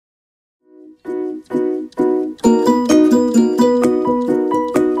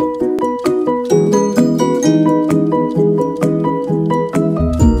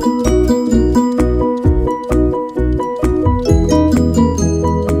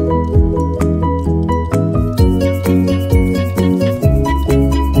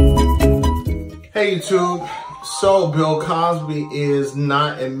So Bill Cosby is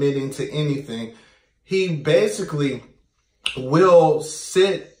not admitting to anything. He basically will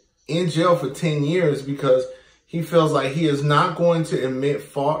sit in jail for 10 years because he feels like he is not going to admit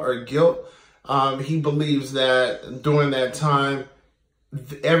fault or guilt. He believes that during that time,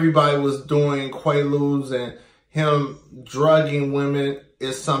 everybody was doing quaaludes, and him drugging women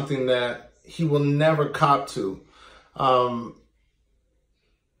is something that he will never cop to.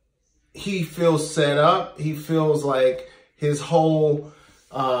 He feels set up. He feels like his whole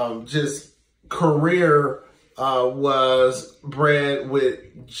just career was bred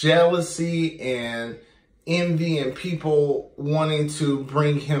with jealousy and envy and people wanting to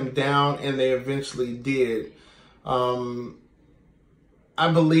bring him down, and they eventually did. I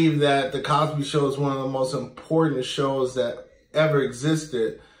believe that The Cosby Show is one of the most important shows that ever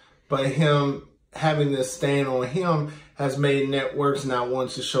existed, but him having this stain on him has made networks not want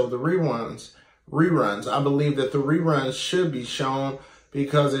to show the reruns. I believe that the reruns should be shown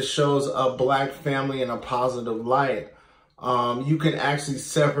because it shows a black family in a positive light. You can actually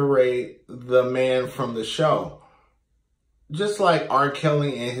separate the man from the show, just like R.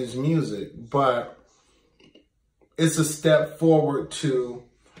 Kelly and his music, but it's a step forward to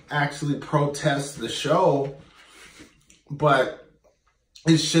actually protest the show, but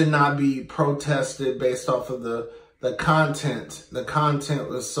it should not be protested based off of the content. The content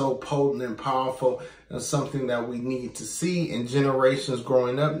was so potent and powerful, and something that we need to see, and generations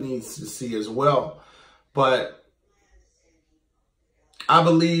growing up needs to see as well. But I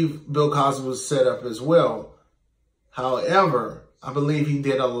believe Bill Cosby was set up as well. However, I believe he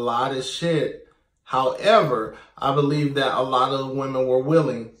did a lot of shit. However, I believe that a lot of the women were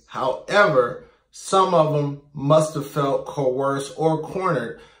willing. However, some of them must have felt coerced or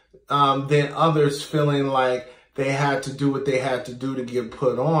cornered, than others feeling like they had to do what they had to do to get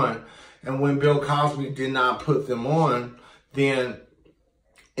put on. And when Bill Cosby did not put them on, then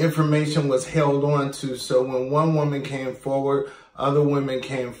information was held on to. So when one woman came forward, other women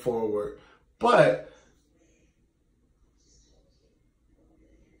came forward. But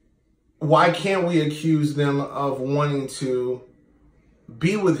why can't we accuse them of wanting to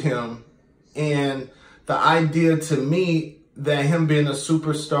be with him? And the idea to me that him being a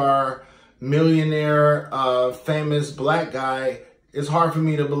superstar, millionaire, famous black guy, it's hard for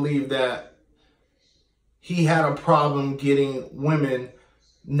me to believe that he had a problem getting women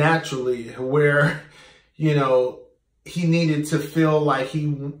naturally, where, you know, he needed to feel like he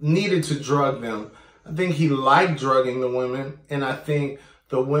needed to drug them. I think he liked drugging the women, and I think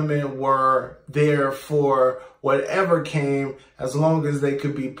the women were there for whatever came, as long as they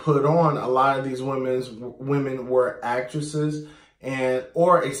could be put on. A lot of these women were actresses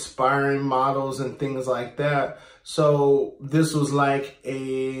or aspiring models and things like that. So this was like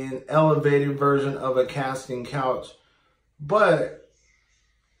an elevated version of a casting couch. But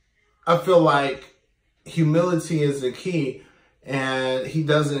I feel like humility is the key, and he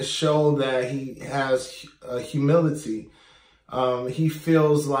doesn't show that he has humility. He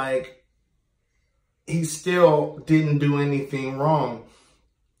feels like he still didn't do anything wrong,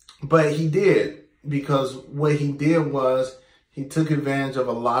 but he did, because what he did was he took advantage of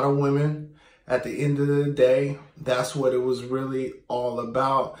a lot of women. At the end of the day, that's what it was really all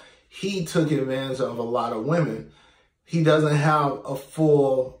about. He took advantage of a lot of women. He doesn't have a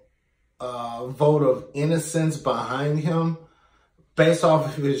full vote of innocence behind him. Based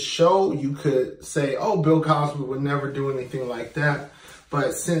off of his show, you could say, oh, Bill Cosby would never do anything like that.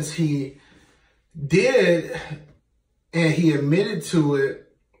 But since he did, and he admitted to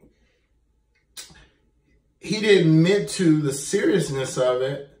it, he didn't admit to the seriousness of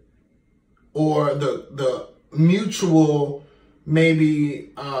it, or the mutual,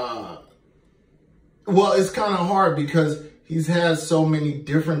 maybe, well, it's kind of hard because he's had so many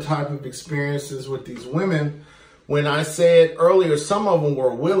different type of experiences with these women. When I said earlier, some of them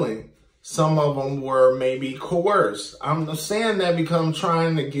were willing, some of them were maybe coerced. I'm saying that because I'm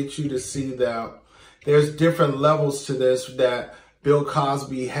trying to get you to see that there's different levels to this that Bill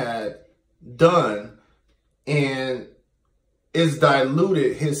Cosby had done, and it's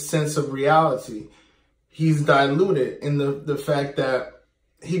diluted his sense of reality. He's diluted in the fact that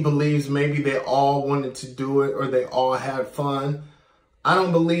he believes maybe they all wanted to do it or they all had fun. I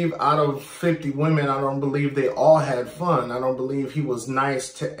don't believe out of 50 women, I don't believe they all had fun. I don't believe he was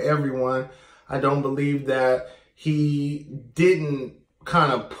nice to everyone. I don't believe that he didn't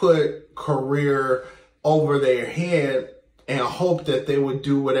kind of put career over their head and hope that they would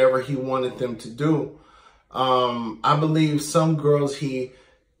do whatever he wanted them to do. I believe some girls he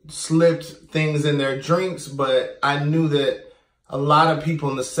slipped things in their drinks, but I knew that A lot of people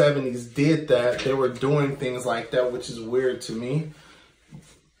in the 70s did that. They were doing things like that, which is weird to me.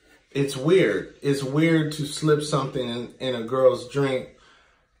 It's weird. It's weird to slip something in a girl's drink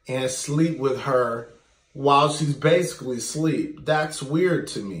and sleep with her while she's basically asleep. That's weird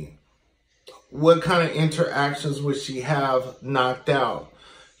to me. What kind of interactions would she have knocked out?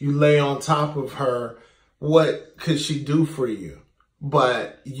 You lay on top of her. What could she do for you?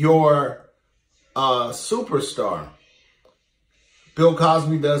 But you're a superstar. Bill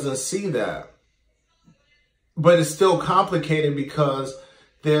Cosby doesn't see that. But it's still complicated because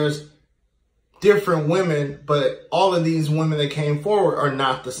there's different women, but all of these women that came forward are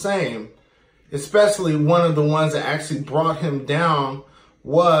not the same. Especially one of the ones that actually brought him down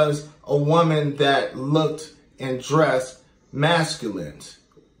was a woman that looked and dressed masculine,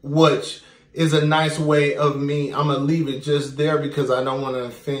 which is a nice way of me. I'm going to leave it just there because I don't want to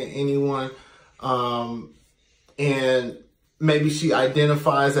offend anyone. And maybe she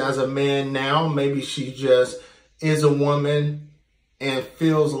identifies as a man now. Maybe she just is a woman and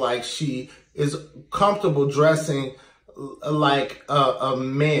feels like she is comfortable dressing like a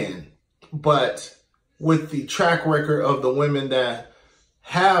man. But with the track record of the women that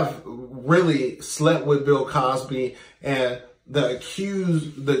have really slept with Bill Cosby and the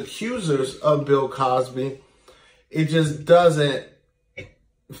accusers of Bill Cosby, it just doesn't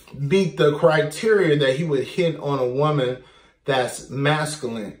meet the criteria that he would hit on a woman that's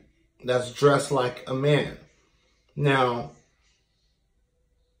masculine, that's dressed like a man. Now,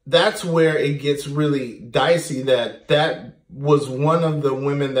 that's where it gets really dicey, that was one of the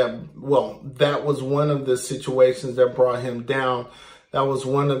women that was one of the situations that brought him down. That was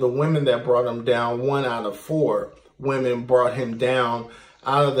one of the women that brought him down. 1 out of 4 women brought him down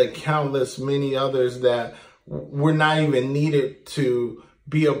out of the countless many others that were not even needed to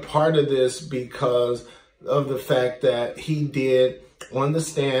be a part of this because of the fact that he did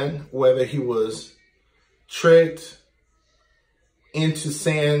understand whether he was tricked into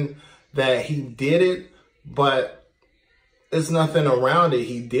saying that he did it, but it's nothing around it.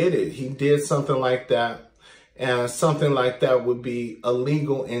 He did it. He did something like that. And something like that would be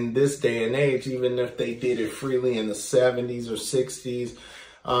illegal in this day and age, even if they did it freely in the 70s or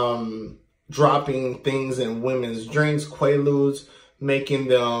 60s, dropping things in women's drinks, Quaaludes, making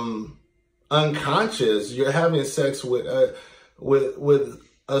them unconscious. You're having sex with a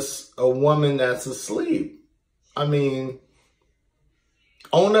woman that's asleep. I mean,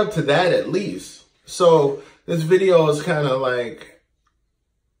 own up to that at least. So this video is kind of like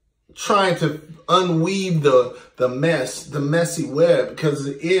trying to unweave the messy web, because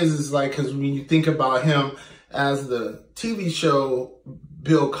it is like, because when you think about him as the TV show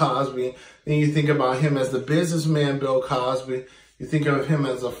Bill Cosby, then you think about him as the businessman Bill Cosby, you think of him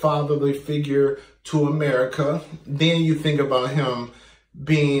as a fatherly figure to America, then you think about him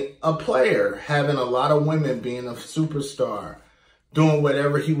being a player, having a lot of women, being a superstar, doing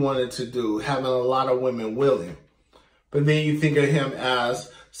whatever he wanted to do, having a lot of women willing. But then you think of him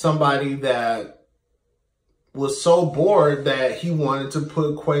as somebody that was so bored that he wanted to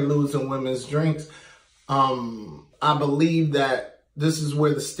put Quaaludes in women's drinks. I believe that this is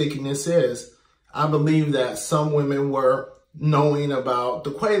where the stickiness is. I believe that some women were knowing about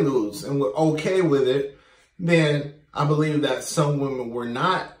the Quaaludes and were okay with it. Then I believe that some women were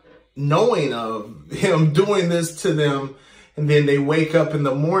not knowing of him doing this to them. And then they wake up in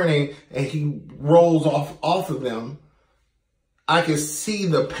the morning and he rolls off of them. I can see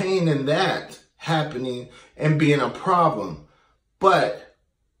the pain in that happening and being a problem. But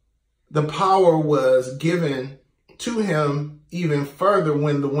the power was given to him even further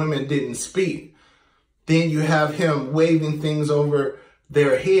when the women didn't speak. Then you have him waving things over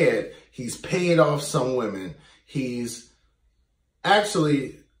their head. He's paid off some women. He's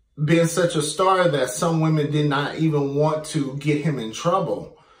actually been such a star that some women did not even want to get him in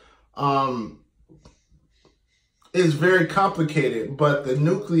trouble. It's very complicated, but the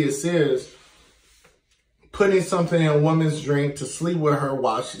nucleus is putting something in a woman's drink to sleep with her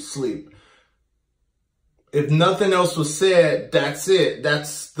while she sleeps. If nothing else was said, that's it.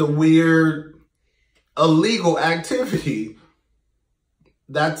 That's the weird illegal activity.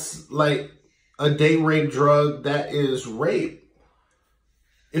 That's like a date rape drug. That is rape.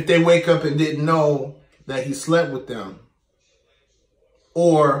 If they wake up and didn't know that he slept with them,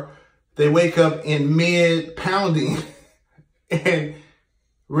 or they wake up in mid-pounding and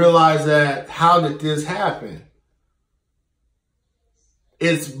realize that, how did this happen?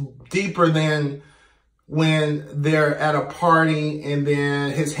 It's deeper than when they're at a party and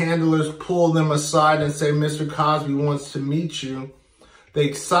then his handlers pull them aside and say, Mr. Cosby wants to meet you. The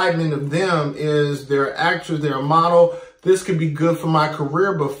excitement of them is they're actors, they're a model, this could be good for my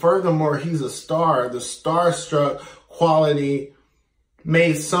career, but furthermore, he's a star. The starstruck quality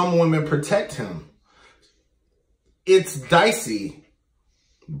made some women protect him. It's dicey,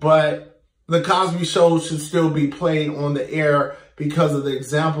 but the Cosby Show should still be played on the air because of the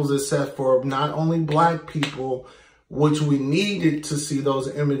examples it set for not only black people, which we needed to see those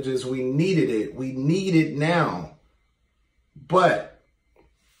images. We needed it. We need it now. But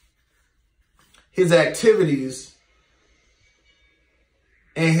his activities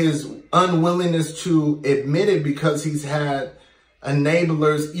and his unwillingness to admit it, because he's had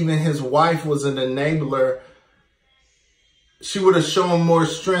enablers, even his wife was an enabler. She would have shown more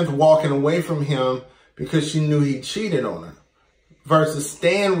strength walking away from him because she knew he cheated on her, versus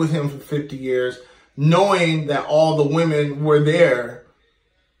staying with him for 50 years, knowing that all the women were there.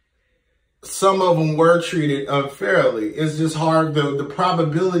 Some of them were treated unfairly. It's just hard. The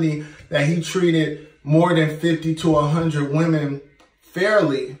probability that he treated more than 50 to 100 women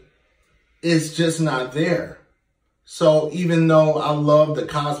fairly is just not there. So even though I love the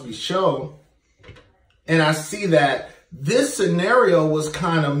Cosby Show, and I see that this scenario was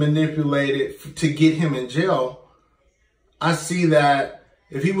kind of manipulated to get him in jail, I see that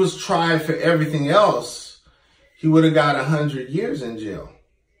if he was tried for everything else, he would have got 100 years in jail.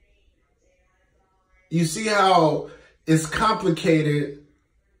 You see how it's complicated.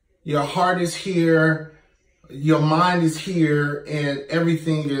 Your heart is here, your mind is here, and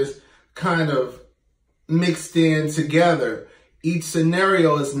everything is kind of mixed in together. Each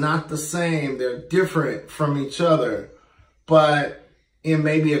scenario is not the same. They're different from each other. But in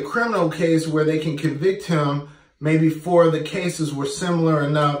maybe a criminal case where they can convict him, maybe 4 of the cases were similar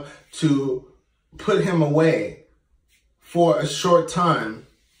enough to put him away for a short time.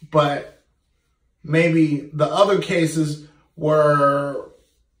 But maybe the other cases were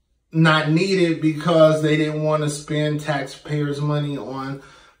not needed because they didn't want to spend taxpayers' money on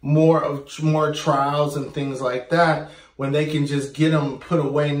more trials and things like that, when they can just get him put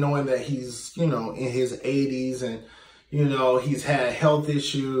away knowing that he's, you know, in his 80s and, you know, he's had health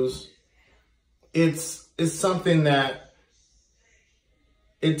issues. It's something that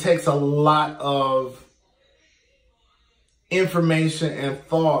it takes a lot of information and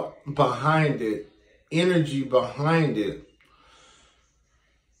thought behind it, energy behind it.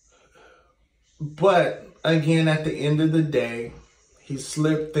 But again, at the end of the day, he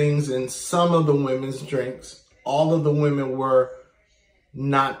slipped things in some of the women's drinks. All of the women were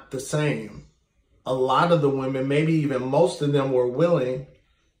not the same. A lot of the women, maybe even most of them, were willing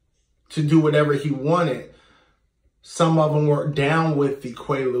to do whatever he wanted. Some of them were down with the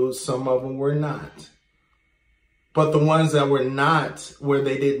Quaaludes, some of them were not. But the ones that were not, where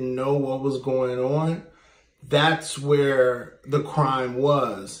they didn't know what was going on, that's where the crime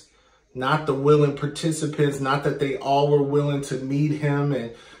was. Not the willing participants, not that they all were willing to meet him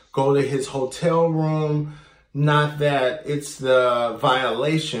and go to his hotel room. Not that it's the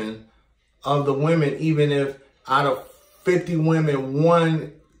violation of the women, even if out of 50 women,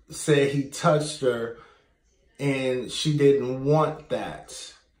 1 said he touched her and she didn't want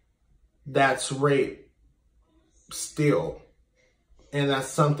that. That's rape still. And that's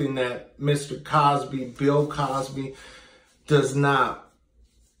something that Mr. Cosby, Bill Cosby, does not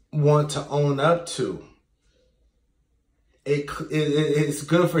want to own up to. It's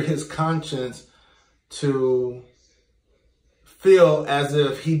good for his conscience to feel as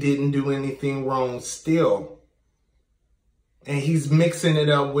if he didn't do anything wrong still. And he's mixing it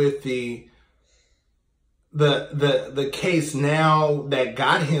up with the case now that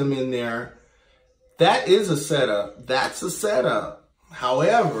got him in there. That is a setup. That's a setup.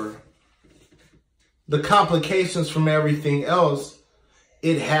 However, the complications from everything else,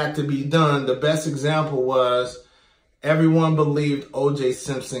 it had to be done. The best example was everyone believed O.J.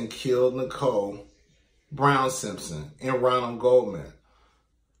 Simpson killed Nicole Brown Simpson and Ronald Goldman.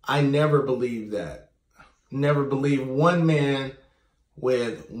 I never believed that. Never believed one man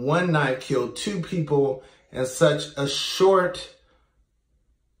with one knife killed 2 people in such a short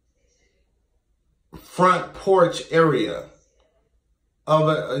front porch area of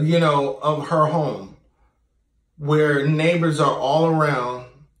of her home, where neighbors are all around,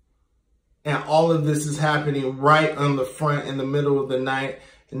 and all of this is happening right on the front in the middle of the night,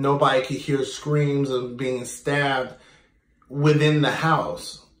 and nobody could hear screams of being stabbed within the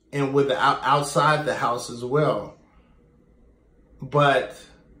house and outside the house as well. But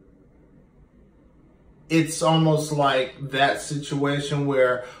it's almost like that situation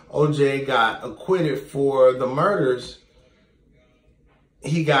where OJ got acquitted for the murders.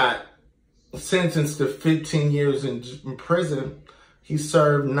 He got sentenced to 15 years in prison. He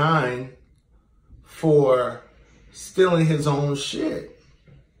served 9 for stealing his own shit.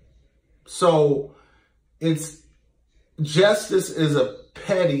 So justice is a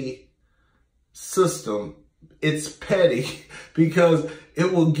petty system. It's petty because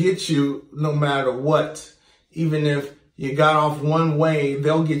it will get you no matter what. Even if you got off one way,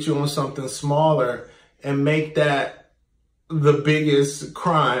 they'll get you on something smaller and make that the biggest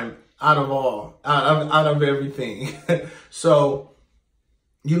crime out of everything. So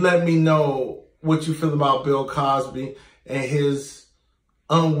you let me know what you feel about Bill Cosby and his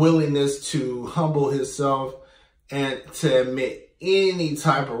unwillingness to humble himself and to admit any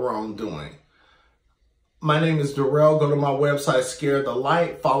type of wrongdoing. My name is Darrell. Go to my website, Scare the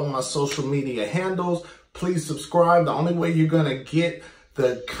Light. Follow my social media handles. Please subscribe. The only way you're going to get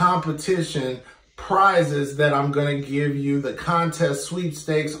the competition prizes that I'm going to give you, the contest,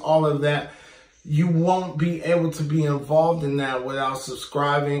 sweepstakes, all of that, you won't be able to be involved in that without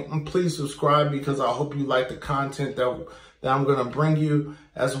subscribing. And please subscribe because I hope you like the content that I'm going to bring you,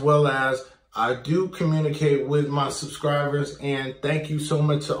 as well as I do communicate with my subscribers. And thank you so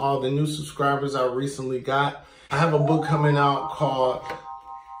much to all the new subscribers I recently got. I have a book coming out called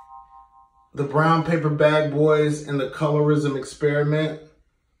The Brown Paper Bag Boys and the Colorism Experiment.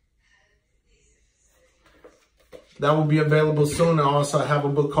 That will be available soon. I also have a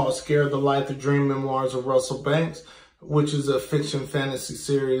book called Scare the Light, The Dream Memoirs of Russell Banks, which is a fiction fantasy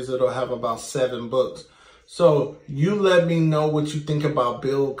series. It'll have about 7 books. So you let me know what you think about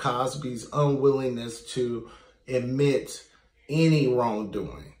Bill Cosby's unwillingness to admit any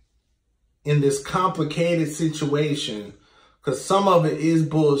wrongdoing in this complicated situation, because some of it is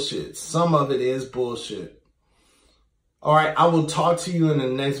bullshit. Some of it is bullshit. All right, I will talk to you in the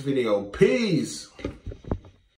next video. Peace.